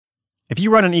If you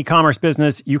run an e-commerce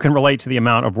business, you can relate to the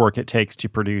amount of work it takes to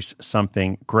produce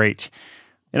something great.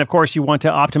 And of course, you want to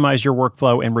optimize your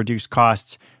workflow and reduce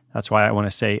costs. That's why I want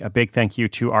to say a big thank you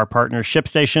to our partner,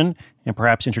 ShipStation, and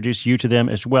perhaps introduce you to them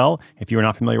as well. If you are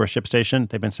not familiar with ShipStation,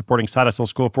 they've been supporting Side Hustle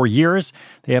School for years.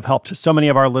 They have helped so many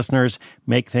of our listeners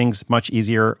make things much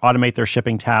easier, automate their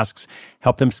shipping tasks,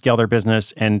 help them scale their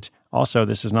business, and also,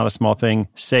 this is not a small thing,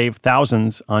 save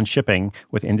thousands on shipping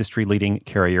with industry-leading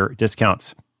carrier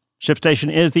discounts.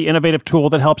 ShipStation is the innovative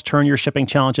tool that helps turn your shipping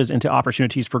challenges into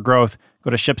opportunities for growth. Go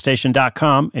to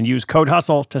ShipStation.com and use code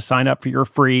HUSTLE to sign up for your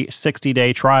free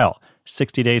 60-day trial.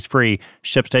 60 days free.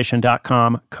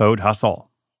 ShipStation.com, code HUSTLE.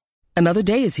 Another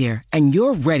day is here, and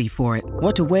you're ready for it.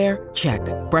 What to wear? Check.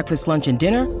 Breakfast, lunch, and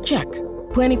dinner? Check.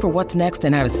 Planning for what's next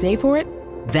and how to save for it?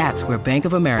 That's where Bank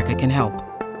of America can help.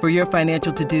 For your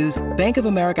financial to-dos, Bank of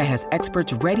America has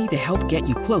experts ready to help get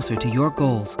you closer to your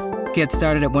goals. Get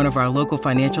started at one of our local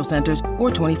financial centers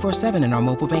or 24/7 in our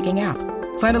mobile banking app.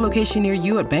 Find a location near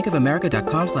you at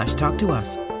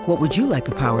bankofamerica.com/talktous. What would you like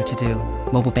the power to do?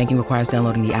 Mobile banking requires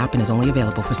downloading the app and is only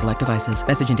available for select devices.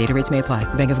 Message and data rates may apply.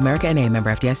 Bank of America N.A., member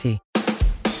FDIC.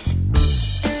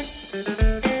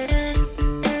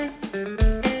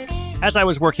 As I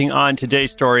was working on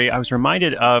today's story, I was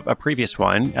reminded of a previous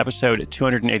one, episode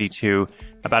 282,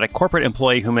 about a corporate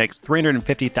employee who makes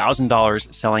 $350,000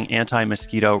 selling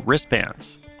anti-mosquito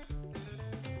wristbands.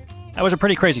 That was a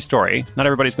pretty crazy story. Not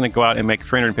everybody's going to go out and make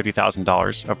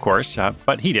 $350,000, of course,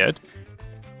 but he did.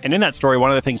 And in that story,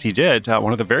 one of the things he did,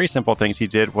 one of the very simple things he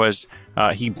did was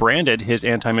he branded his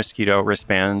anti-mosquito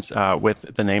wristbands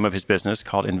with the name of his business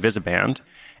called Invisiband.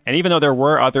 And even though there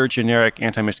were other generic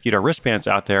anti-mosquito wristbands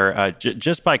out there,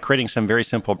 just by creating some very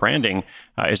simple branding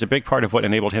is a big part of what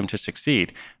enabled him to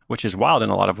succeed, which is wild in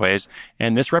a lot of ways.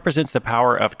 And this represents the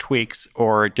power of tweaks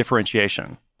or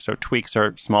differentiation. So tweaks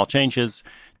are small changes.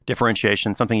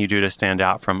 Differentiation, something you do to stand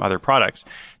out from other products.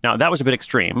 Now, that was a bit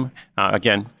extreme.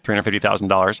 Again,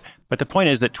 $350,000. But the point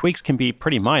is that tweaks can be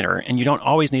pretty minor, and you don't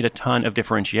always need a ton of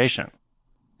differentiation.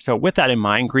 So with that in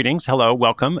mind, greetings, hello,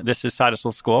 welcome. This is Side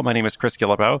Hustle School. My name is Chris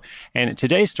Guillebeau, and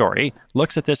today's story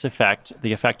looks at this effect,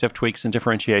 the effect of tweaks and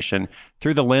differentiation,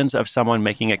 through the lens of someone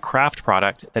making a craft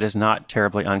product that is not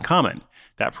terribly uncommon.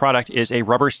 That product is a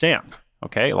rubber stamp.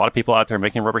 Okay, a lot of people out there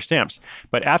making rubber stamps.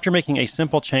 But after making a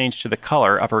simple change to the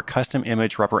color of her custom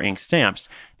image rubber ink stamps,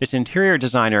 this interior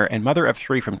designer and mother of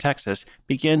three from Texas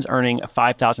begins earning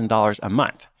 $5,000 a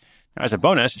month. Now, as a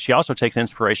bonus, she also takes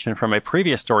inspiration from a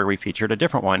previous story we featured, a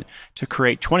different one, to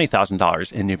create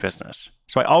 $20,000 in new business.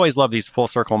 So I always love these full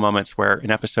circle moments where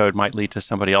an episode might lead to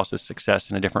somebody else's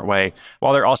success in a different way,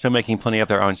 while they're also making plenty of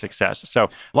their own success. So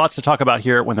lots to talk about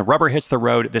here. When the rubber hits the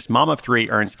road, this mom of three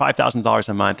earns $5,000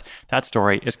 a month. That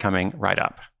story is coming right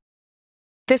up.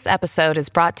 This episode is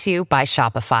brought to you by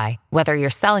Shopify. Whether you're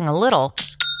selling a little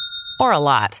or a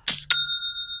lot,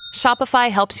 Shopify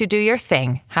helps you do your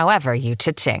thing, however you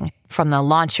cha-ching. From the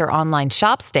launch your online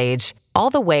shop stage, all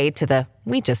the way to the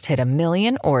we just hit 1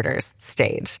 million orders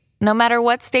stage. No matter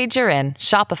what stage you're in,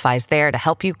 Shopify's there to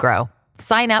help you grow.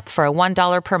 Sign up for a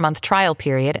 $1 per month trial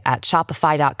period at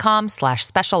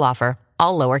shopify.com/special offer,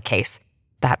 all lowercase.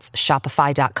 That's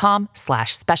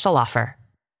shopify.com/special offer.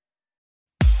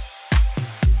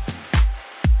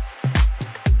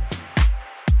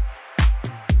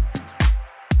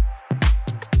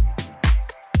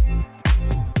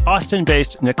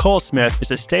 Austin-based Nicole Smith is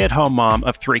a stay-at-home mom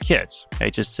of three kids,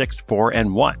 ages 6, 4,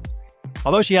 and 1.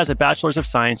 Although she has a bachelor's of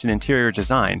science in interior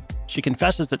design, she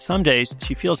confesses that some days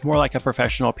she feels more like a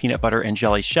professional peanut butter and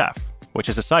jelly chef, which,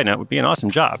 as a side note, would be an awesome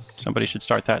job. Somebody should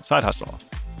start that side hustle.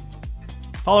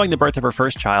 Following the birth of her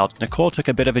first child, Nicole took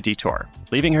a bit of a detour,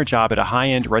 leaving her job at a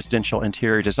high-end residential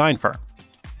interior design firm.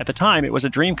 At the time, it was a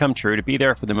dream come true to be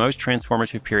there for the most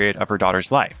transformative period of her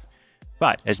daughter's life.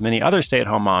 But as many other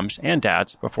stay-at-home moms and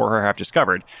dads before her have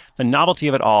discovered, the novelty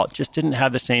of it all just didn't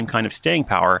have the same kind of staying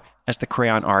power as the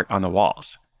crayon art on the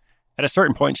walls. At a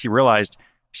certain point, she realized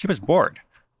she was bored.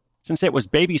 Since it was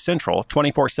baby central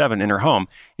 24/7 in her home,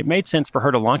 it made sense for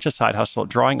her to launch a side hustle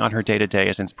drawing on her day-to-day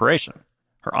as inspiration.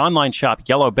 Her online shop,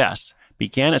 Yellow Bess,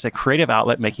 began as a creative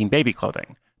outlet making baby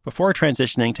clothing, before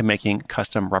transitioning to making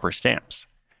custom rubber stamps.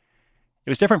 It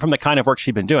was different from the kind of work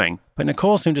she'd been doing, but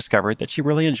Nicole soon discovered that she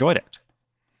really enjoyed it.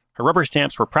 Her rubber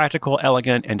stamps were practical,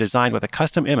 elegant, and designed with a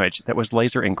custom image that was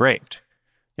laser engraved.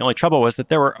 The only trouble was that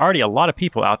there were already a lot of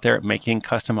people out there making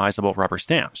customizable rubber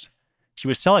stamps. She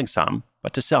was selling some,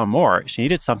 but to sell more, she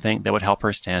needed something that would help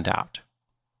her stand out.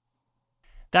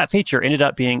 That feature ended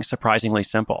up being surprisingly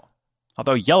simple.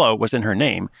 Although yellow was in her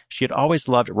name, she had always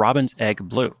loved robin's egg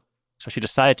blue, so she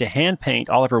decided to hand paint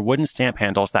all of her wooden stamp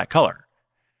handles that color.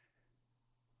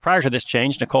 Prior to this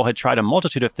change, Nicole had tried a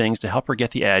multitude of things to help her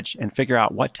get the edge and figure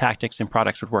out what tactics and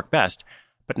products would work best,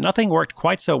 but nothing worked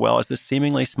quite so well as this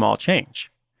seemingly small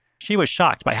change. She was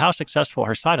shocked by how successful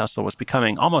her side hustle was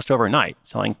becoming almost overnight,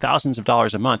 selling thousands of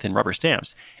dollars a month in rubber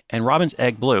stamps, and Robin's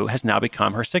Egg Blue has now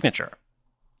become her signature.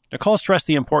 Nicole stressed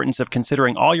the importance of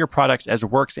considering all your products as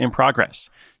works in progress.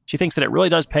 She thinks that it really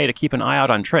does pay to keep an eye out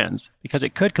on trends, because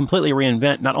it could completely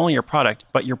reinvent not only your product,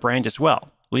 but your brand as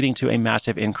well, leading to a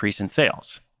massive increase in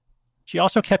sales. She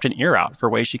also kept an ear out for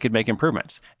ways she could make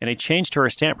improvements, and a change to her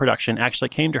stamp production actually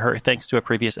came to her thanks to a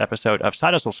previous episode of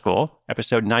Side Hustle School,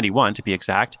 episode 91 to be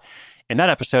exact. In that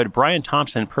episode, Brian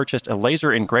Thompson purchased a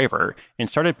laser engraver and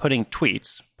started putting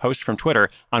tweets, posts from Twitter,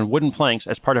 on wooden planks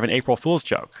as part of an April Fool's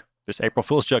joke. This April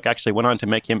Fool's joke actually went on to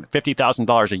make him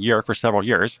 $50,000 a year for several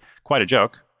years. Quite a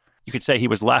joke. You could say he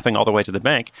was laughing all the way to the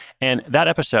bank, and that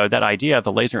episode, that idea of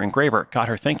the laser engraver, got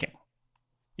her thinking.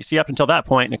 You see, up until that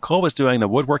point, Nicole was doing the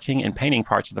woodworking and painting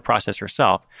parts of the process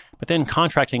herself, but then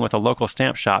contracting with a local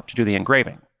stamp shop to do the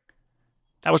engraving.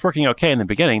 That was working okay in the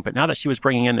beginning, but now that she was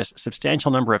bringing in this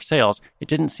substantial number of sales, it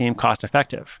didn't seem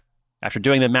cost-effective. After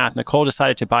doing the math, Nicole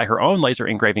decided to buy her own laser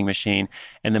engraving machine,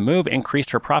 and the move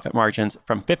increased her profit margins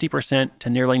from 50% to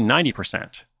nearly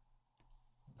 90%.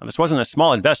 Now, this wasn't a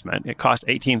small investment. It cost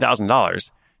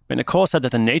 $18,000, but Nicole said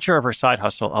that the nature of her side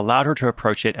hustle allowed her to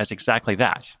approach it as exactly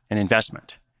that, an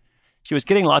investment. She was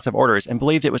getting lots of orders and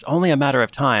believed it was only a matter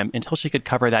of time until she could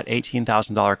cover that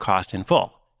 $18,000 cost in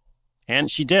full.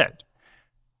 And she did.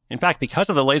 In fact, because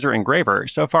of the laser engraver,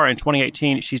 so far in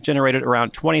 2018, she's generated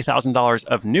around $20,000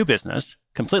 of new business,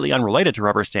 completely unrelated to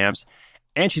rubber stamps,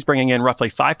 and she's bringing in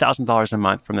roughly $5,000 a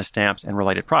month from the stamps and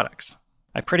related products.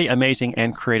 A pretty amazing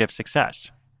and creative success.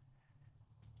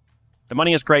 The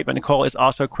money is great, but Nicole is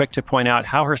also quick to point out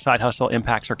how her side hustle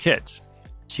impacts her kids.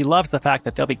 She loves the fact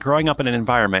that they'll be growing up in an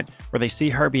environment where they see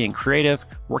her being creative,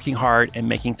 working hard, and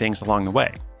making things along the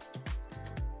way.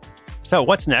 So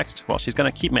what's next? Well, she's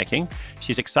going to keep making.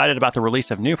 She's excited about the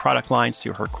release of new product lines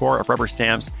to her core of rubber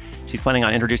stamps. She's planning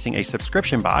on introducing a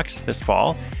subscription box this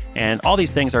fall. And all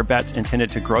these things are bets intended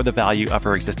to grow the value of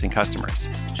her existing customers.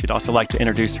 She'd also like to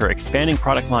introduce her expanding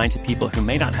product line to people who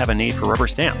may not have a need for rubber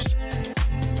stamps.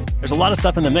 There's a lot of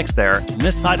stuff in the mix there, and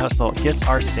this side hustle gets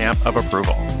our stamp of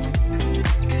approval.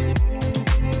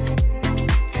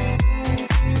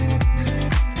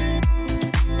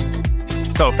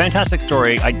 So, fantastic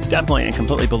story. I definitely and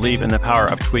completely believe in the power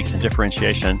of tweaks and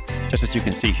differentiation, just as you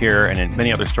can see here and in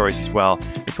many other stories as well.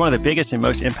 It's one of the biggest and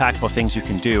most impactful things you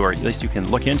can do, or at least you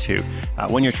can look into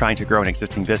when you're trying to grow an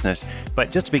existing business. But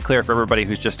just to be clear for everybody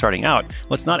who's just starting out,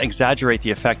 let's not exaggerate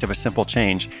the effect of a simple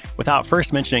change without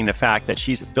first mentioning the fact that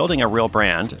she's building a real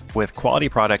brand with quality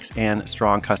products and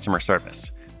strong customer service.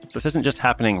 So this isn't just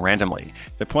happening randomly.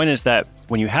 The point is that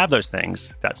when you have those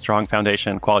things, that strong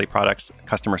foundation, quality products,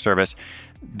 customer service,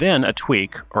 then a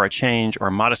tweak or a change or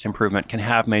a modest improvement can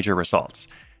have major results.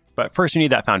 But first, you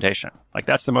need that foundation. Like,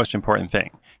 that's the most important thing.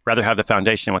 Rather have the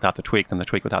foundation without the tweak than the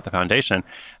tweak without the foundation,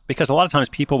 because a lot of times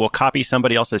people will copy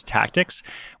somebody else's tactics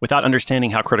without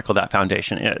understanding how critical that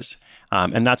foundation is.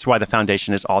 And that's why the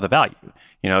foundation is all the value.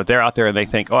 You know, they're out there and they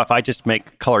think, oh, if I just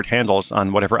make colored handles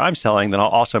on whatever I'm selling, then I'll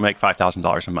also make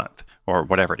 $5,000 a month or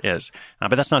whatever it is.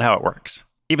 But that's not how it works.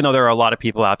 Even though there are a lot of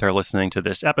people out there listening to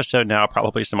this episode now,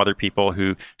 probably some other people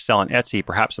who sell on Etsy,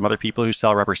 perhaps some other people who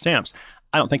sell rubber stamps,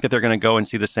 I don't think that they're going to go and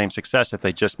see the same success if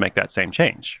they just make that same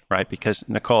change, right? Because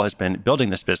Nicole has been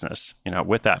building this business,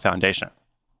 with that foundation.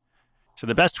 So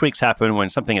the best tweaks happen when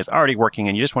something is already working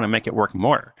and you just want to make it work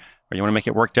more, or you want to make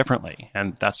it work differently.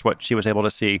 And that's what she was able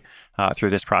to see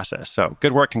through this process. So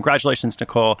good work. Congratulations,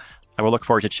 Nicole. I will look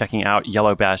forward to checking out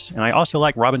Yellow Best. And I also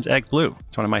like Robin's Egg Blue.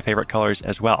 It's one of my favorite colors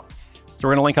as well. So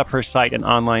we're going to link up her site and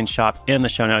online shop in the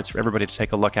show notes for everybody to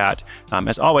take a look at.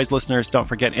 As always, listeners, don't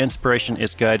forget inspiration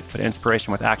is good, but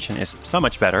inspiration with action is so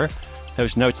much better.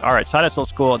 Those notes are at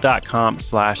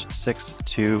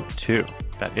sidehustleschool.com/622.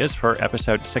 That is for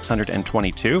episode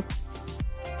 622.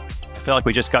 I feel like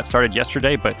we just got started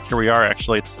yesterday, but here we are.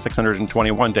 Actually, it's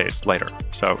 621 days later.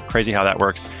 So crazy how that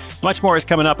works. Much more is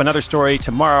coming up. Another story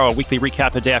tomorrow, a weekly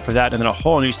recap the day after that, and then a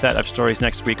whole new set of stories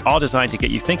next week, all designed to get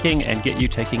you thinking and get you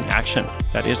taking action.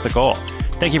 That is the goal.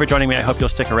 Thank you for joining me. I hope you'll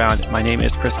stick around. My name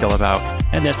is Chris Guillebeau,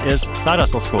 and this is Side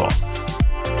Hustle School.